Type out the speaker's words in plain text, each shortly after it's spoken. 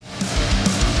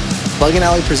Buggin'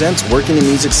 Alley presents Working in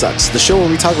Music Sucks, the show where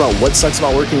we talk about what sucks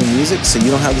about working in music so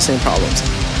you don't have the same problems.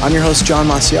 I'm your host, John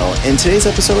Maciel, and today's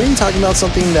episode we're going to be talking about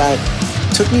something that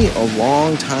took me a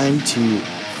long time to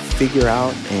figure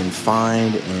out and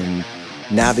find and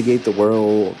navigate the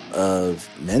world of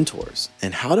mentors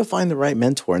and how to find the right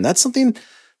mentor. And that's something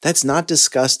that's not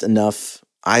discussed enough,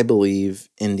 I believe,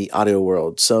 in the audio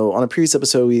world. So on a previous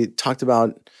episode, we talked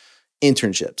about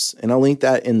internships, and I'll link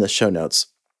that in the show notes.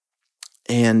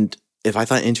 And if I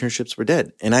thought internships were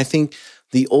dead. And I think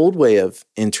the old way of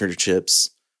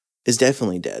internships is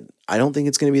definitely dead. I don't think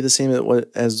it's going to be the same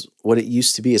as what it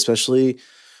used to be, especially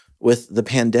with the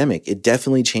pandemic. It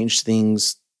definitely changed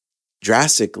things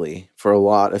drastically for a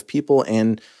lot of people.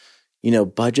 And,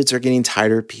 budgets are getting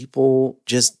tighter. People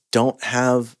just don't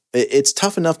have, it's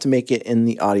tough enough to make it in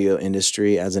the audio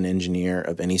industry as an engineer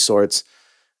of any sorts,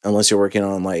 unless you're working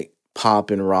on like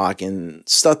pop and rock and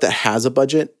stuff that has a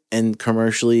budget and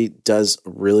commercially does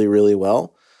really, really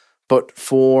well. But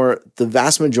for the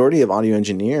vast majority of audio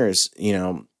engineers,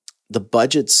 the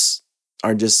budgets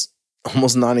are just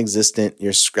almost non-existent.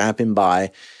 You're scrapping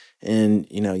by, and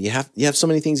you have so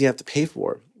many things you have to pay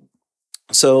for.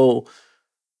 So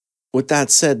with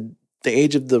that said, the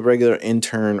age of the regular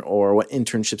intern or what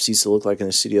internships used to look like in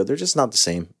the studio, they're just not the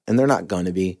same, and they're not going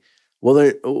to be. Well,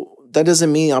 that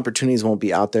doesn't mean opportunities won't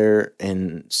be out there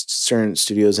and certain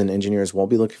studios and engineers won't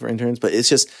be looking for interns, but it's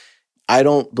just, I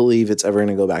don't believe it's ever going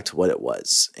to go back to what it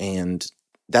was. And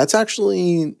that's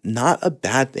actually not a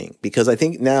bad thing, because I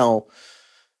think now,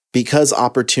 because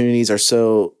opportunities are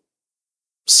so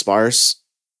sparse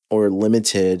or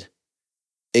limited,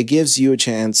 it gives you a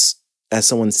chance as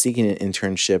someone seeking an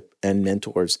internship and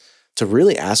mentors to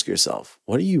really ask yourself,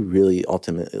 what are you really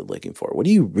ultimately looking for? What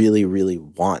do you really, really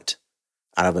want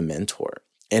out of a mentor?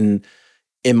 And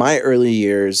in my early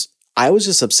years, I was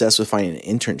just obsessed with finding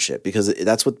an internship, because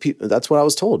that's what I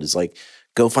was told, is like,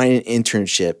 go find an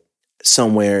internship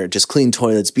somewhere, just clean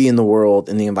toilets, be in the world,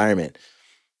 in the environment.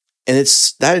 And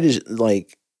that is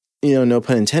like, no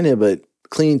pun intended, but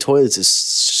cleaning toilets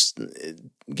is,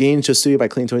 getting into a studio by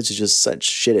cleaning toilets is just such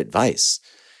shit advice.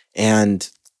 And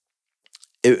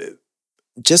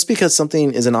just because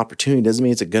something is an opportunity doesn't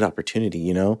mean it's a good opportunity,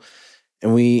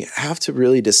 And we have to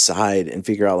really decide and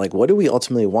figure out, like, what do we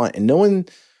ultimately want? And no one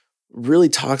really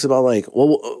talks about, like,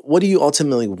 well, what do you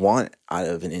ultimately want out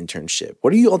of an internship?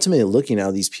 What are you ultimately looking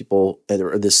at these people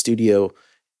or the studio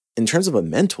in terms of a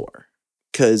mentor?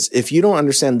 Because if you don't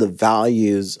understand the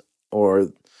values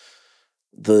or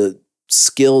the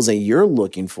skills that you're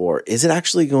looking for, is it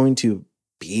actually going to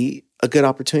be a good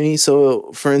opportunity?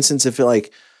 So, for instance, if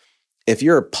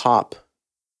you're a pop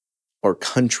or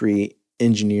country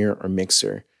engineer or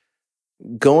mixer,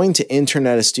 going to intern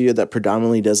at a studio that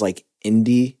predominantly does like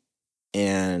indie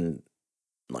and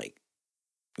like,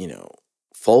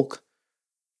 folk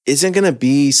isn't going to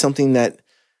be something that,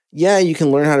 you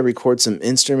can learn how to record some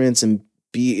instruments and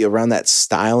be around that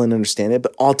style and understand it.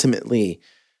 But ultimately,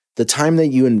 the time that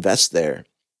you invest there,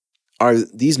 are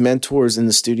these mentors in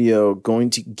the studio going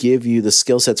to give you the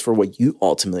skill sets for what you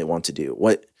ultimately want to do?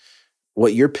 What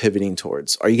you're pivoting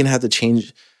towards? Are you going to have to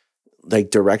change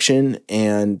like direction?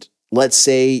 And let's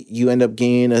say you end up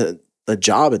gaining a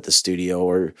job at the studio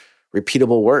or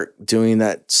repeatable work doing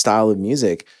that style of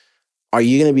music. Are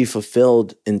you going to be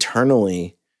fulfilled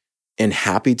internally and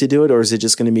happy to do it? Or is it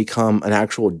just going to become an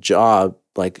actual job,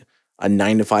 like a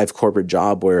 9-to-5 corporate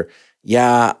job where,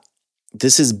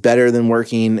 this is better than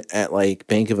working at like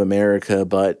Bank of America,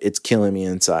 but it's killing me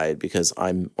inside because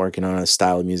I'm working on a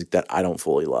style of music that I don't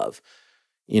fully love.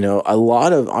 A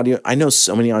lot of audio, I know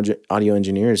so many audio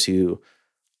engineers who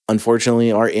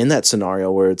unfortunately are in that scenario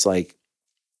where it's like,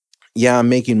 I'm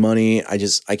making money. I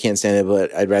can't stand it,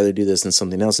 but I'd rather do this than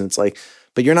something else. And it's like,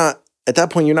 but at that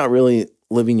point, you're not really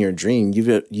living your dream.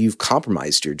 You've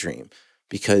compromised your dream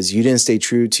because you didn't stay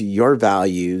true to your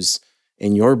values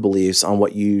and your beliefs on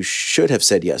what you should have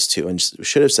said yes to and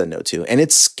should have said no to. And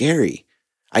it's scary.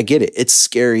 I get it. It's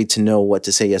scary to know what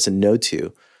to say yes and no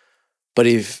to. But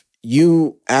if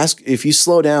you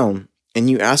slow down and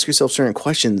you ask yourself certain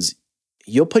questions,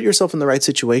 you'll put yourself in the right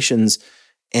situations.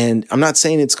 And I'm not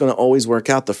saying it's going to always work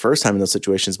out the first time in those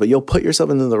situations, but you'll put yourself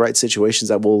into the right situations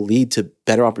that will lead to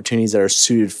better opportunities that are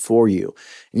suited for you.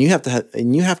 And you have to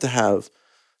have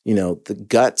the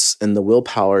guts and the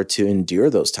willpower to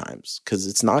endure those times, because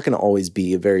it's not going to always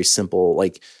be a very simple,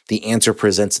 like the answer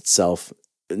presents itself.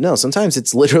 No, sometimes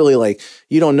it's literally like,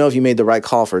 you don't know if you made the right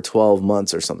call for 12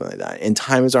 months or something like that. And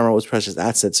time is our most precious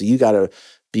asset. So you got to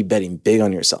be betting big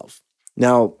on yourself.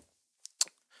 Now,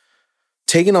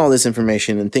 taking all this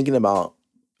information and thinking about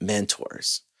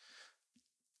mentors,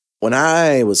 when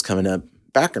I was coming up,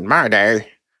 back in my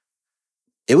day,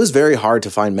 it was very hard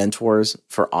to find mentors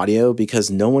for audio because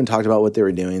no one talked about what they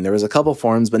were doing. There was a couple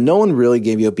forums, but no one really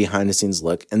gave you a behind the scenes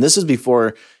look. And this is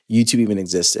before YouTube even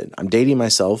existed. I'm dating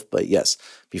myself, but yes,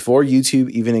 before YouTube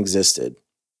even existed,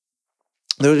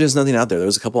 there was just nothing out there. There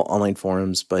was a couple online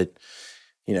forums, but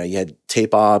you know, you had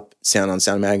Tape Op, Sound on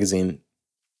Sound Magazine,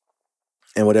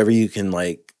 and whatever you can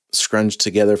like scrunch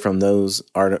together from those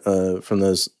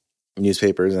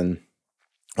newspapers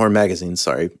or magazines,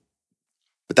 sorry.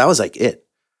 But that was like it.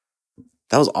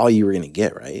 That was all you were going to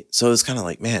get, right? So it's kind of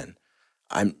like, man,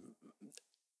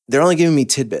 they're only giving me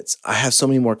tidbits. I have so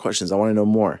many more questions. I want to know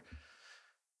more.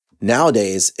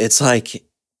 Nowadays, it's like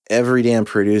every damn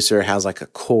producer has like a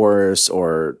course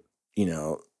or, you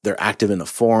know, they're active in a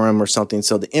forum or something.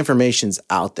 So the information's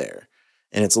out there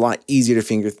and it's a lot easier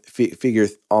to figure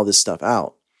all this stuff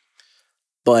out.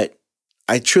 But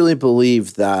I truly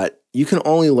believe that you can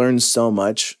only learn so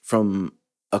much from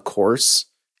a course.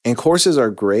 And courses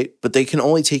are great, but they can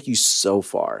only take you so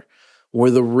far. Where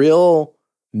the real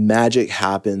magic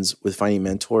happens with finding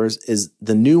mentors is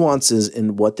the nuances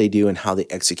in what they do and how they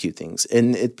execute things.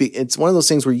 And it's one of those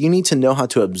things where you need to know how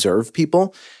to observe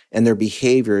people and their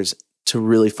behaviors to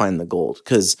really find the gold.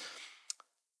 Because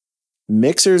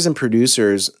mixers and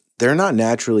producers, they're not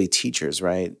naturally teachers,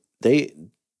 right? They're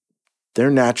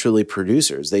naturally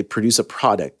producers. They produce a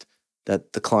product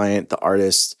that the client, the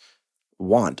artist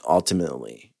want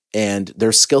ultimately. And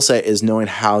their skill set is knowing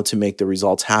how to make the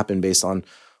results happen based on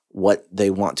what they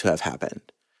want to have happened.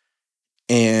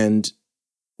 And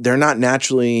they're not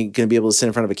naturally going to be able to sit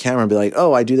in front of a camera and be like,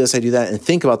 oh, I do this, I do that, and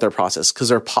think about their process because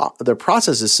their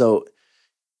process is so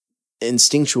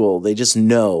instinctual. They just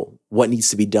know what needs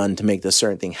to be done to make this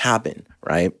certain thing happen,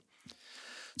 right?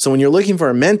 So when you're looking for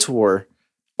a mentor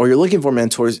or you're looking for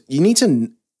mentors, you need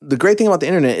to, the great thing about the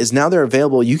internet is now they're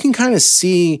available. You can kind of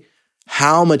see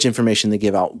how much information they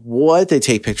give out, what they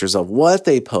take pictures of, what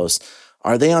they post.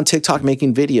 Are they on TikTok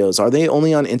making videos? Are they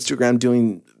only on Instagram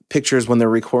doing pictures when they're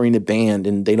recording a band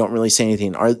and they don't really say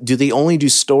anything? Do they only do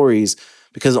stories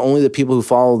because only the people who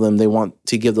follow them, they want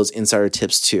to give those insider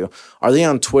tips to? Are they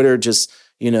on Twitter just,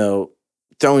 you know,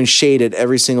 throwing shade at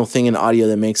every single thing in audio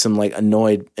that makes them like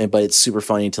annoyed, but it's super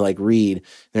funny to like read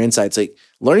their insights? Like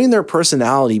learning their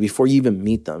personality before you even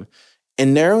meet them.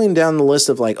 And narrowing down the list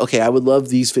of like, okay, I would love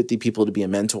these 50 people to be a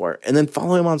mentor. And then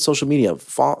following them on social media,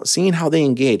 seeing how they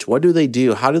engage. What do they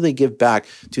do? How do they give back?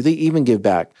 Do they even give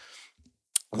back?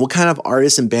 What kind of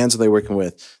artists and bands are they working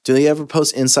with? Do they ever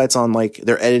post insights on like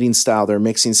their editing style, their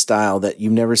mixing style that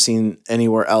you've never seen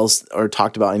anywhere else or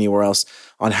talked about anywhere else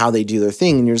on how they do their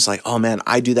thing? And you're just like, oh man,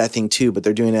 I do that thing too, but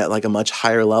they're doing it at like a much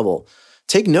higher level.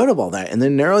 Take note of all that and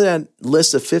then narrow that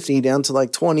list of 50 down to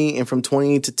like 20 and from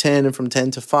 20 to 10 and from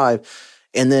 10 to 5.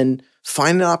 And then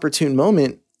find an opportune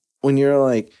moment when you're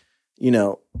like, you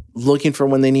know, looking for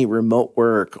when they need remote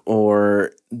work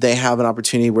or they have an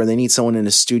opportunity where they need someone in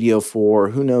a studio for,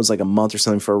 who knows, like a month or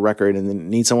something for a record and then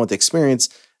need someone with experience.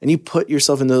 And you put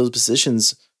yourself in those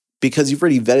positions because you've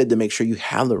already vetted to make sure you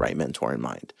have the right mentor in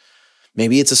mind.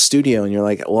 Maybe it's a studio and you're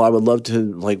like, well, I would love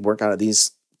to like work out of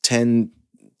these 10,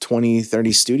 20,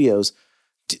 30 studios.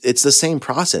 It's the same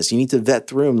process. You need to vet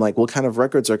through them, like what kind of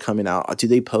records are coming out. Do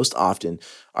they post often?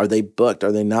 Are they booked?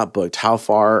 Are they not booked? How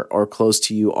far or close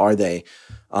to you are they?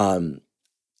 Can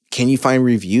you find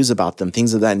reviews about them?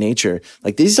 Things of that nature.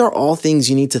 Like these are all things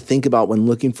you need to think about when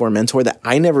looking for a mentor that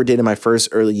I never did in my first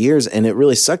early years. And it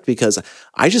really sucked because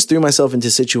I just threw myself into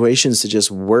situations to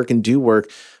just work and do work,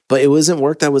 but it wasn't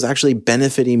work that was actually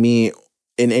benefiting me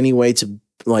in any way to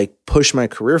like push my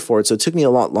career forward. So it took me a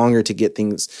lot longer to get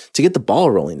the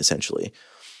ball rolling essentially.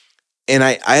 And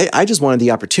I just wanted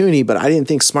the opportunity, but I didn't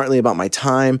think smartly about my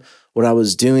time, what I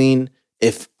was doing,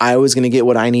 if I was going to get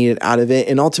what I needed out of it.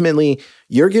 And ultimately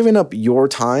you're giving up your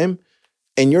time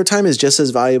and your time is just as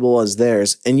valuable as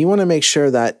theirs. And you want to make sure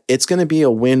that it's going to be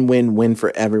a win-win-win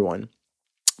for everyone.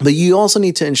 But you also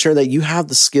need to ensure that you have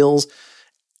the skills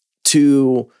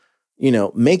to, you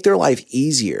know, make their life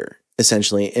easier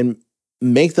essentially and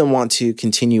make them want to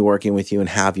continue working with you and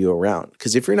have you around.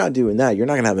 Because if you're not doing that, you're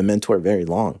not going to have a mentor very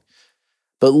long.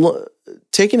 But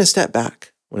taking a step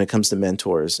back when it comes to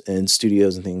mentors and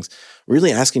studios and things,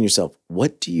 really asking yourself,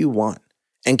 what do you want?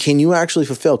 And can you actually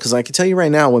fulfill? Because I can tell you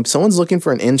right now, when someone's looking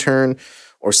for an intern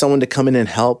or someone to come in and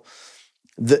help,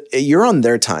 you're on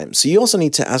their time. So you also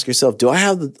need to ask yourself, do I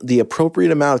have the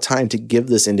appropriate amount of time to give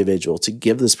this individual, to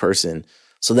give this person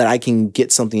so that I can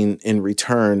get something in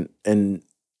return and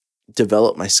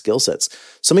develop my skill sets?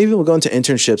 So many people go into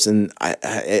internships and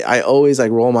I always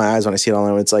like roll my eyes when I see it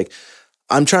online. It's like,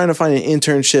 I'm trying to find an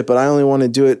internship, but I only want to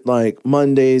do it like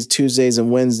Mondays, Tuesdays,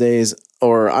 and Wednesdays.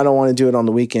 or I don't want to do it on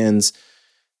the weekends,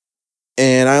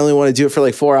 and I only want to do it for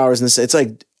like 4 hours. And it's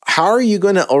like, how are you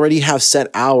going to already have set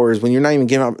hours when you're not even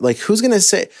giving up? Like, who's going to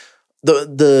say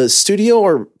the studio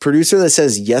or producer that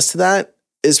says yes to that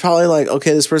is probably like,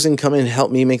 okay, this person can come in and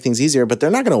help me make things easier, but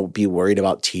they're not going to be worried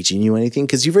about teaching you anything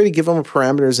because you've already given them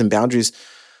parameters and boundaries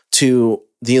to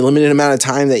the limited amount of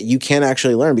time that you can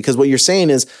actually learn. Because what you're saying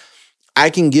is, I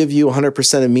can give you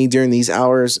 100% of me during these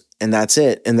hours and that's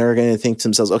it. And they're going to think to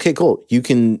themselves, okay, cool. You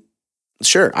can,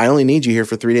 sure, I only need you here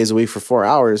for 3 days a week for 4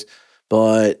 hours,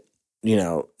 but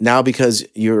now because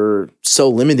you're so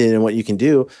limited in what you can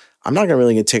do, I'm not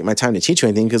going to take my time to teach you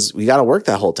anything because we got to work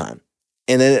that whole time.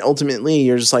 And then ultimately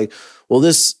you're just like, well,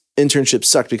 this internship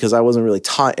sucked because I wasn't really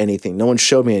taught anything. No one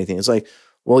showed me anything. It's like,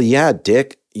 well, yeah,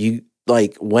 dick, you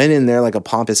like went in there like a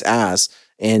pompous ass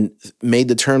and made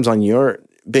the terms on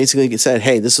basically said,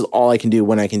 hey, this is all I can do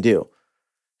when I can do.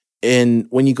 And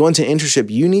when you go into internship,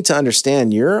 you need to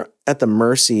understand you're at the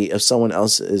mercy of someone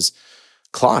else's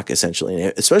clock, essentially.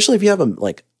 Especially if you have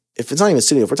if it's not even a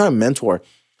studio, if we're talking mentor,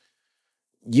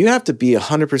 you have to be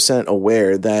 100%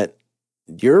 aware that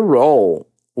your role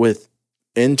with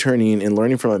interning and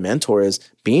learning from a mentor is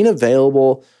being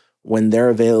available when they're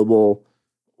available,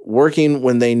 working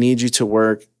when they need you to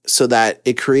work, so that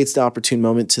it creates the opportune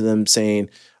moment to them saying,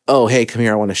 oh, hey, come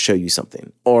here, I want to show you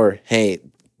something. Or, hey,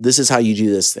 this is how you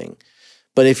do this thing.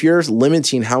 But if you're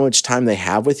limiting how much time they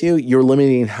have with you, you're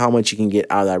limiting how much you can get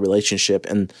out of that relationship.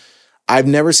 And I've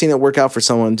never seen it work out for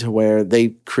someone to where they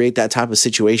create that type of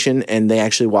situation and they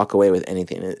actually walk away with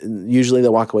anything. Usually they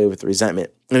walk away with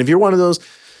resentment. And if you're one of those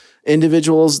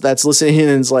individuals that's listening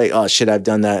and is like, oh shit, I've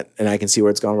done that and I can see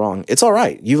where it's gone wrong. It's all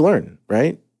right. You've learned,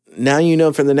 right? Now you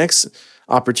know for the next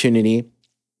opportunity,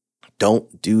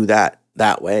 don't do that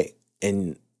way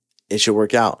and it should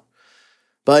work out.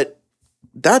 But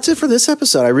that's it for this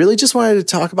episode. I really just wanted to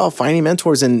talk about finding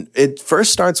mentors. And it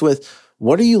first starts with,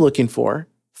 what are you looking for?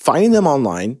 Finding them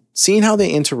online, seeing how they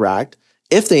interact,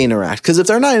 if they interact. Because if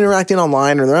they're not interacting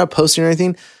online or they're not posting or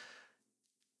anything,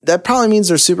 that probably means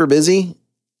they're super busy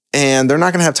and they're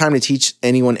not going to have time to teach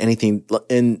anyone anything.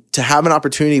 And to have an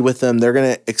opportunity with them, they're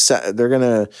going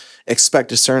to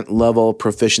expect a certain level of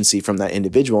proficiency from that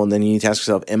individual. And then you need to ask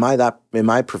yourself, am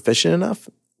I proficient enough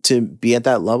to be at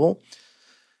that level?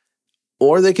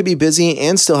 Or they could be busy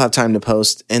and still have time to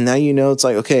post. And now it's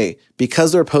like, okay,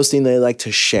 because they're posting, they like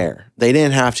to share. They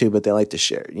didn't have to, but they like to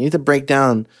share. You need to break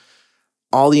down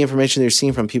all the information they're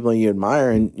seeing from people you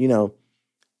admire. And,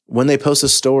 when they post a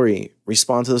story,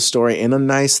 respond to the story in a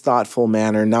nice, thoughtful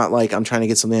manner. Not like I'm trying to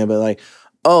get something, but like,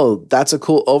 oh, that's a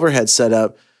cool overhead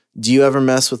setup. Do you ever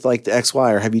mess with like the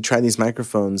XY, or have you tried these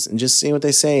microphones? And just seeing what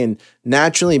they say and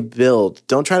naturally build.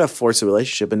 Don't try to force a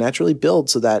relationship, but naturally build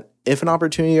so that if an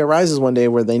opportunity arises one day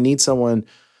where they need someone,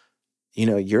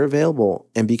 you're available.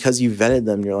 And because you vetted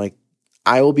them, you're like,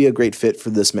 I will be a great fit for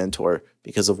this mentor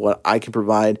because of what I can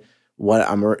provide,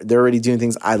 they're already doing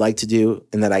things I like to do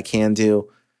and that I can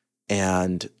do.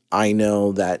 And I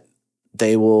know that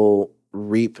they will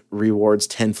reap rewards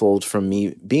tenfold from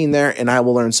me being there. And I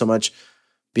will learn so much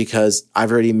because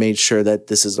I've already made sure that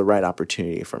this is the right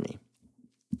opportunity for me.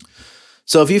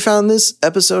 So if you found this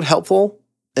episode helpful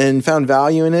and found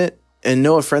value in it and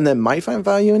know a friend that might find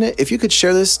value in it, if you could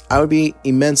share this, I would be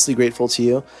immensely grateful to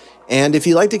you. And if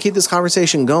you'd like to keep this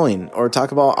conversation going or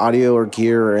talk about audio or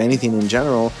gear or anything in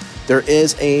general, there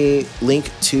is a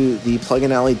link to the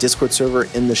Plugin Alley Discord server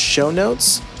in the show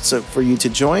notes for you to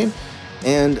join.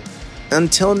 And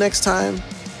until next time,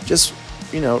 just,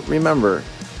 remember,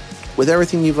 with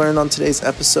everything you've learned on today's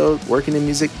episode, working in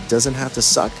music doesn't have to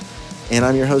suck. And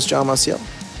I'm your host, John Maciel.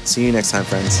 See you next time,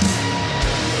 friends.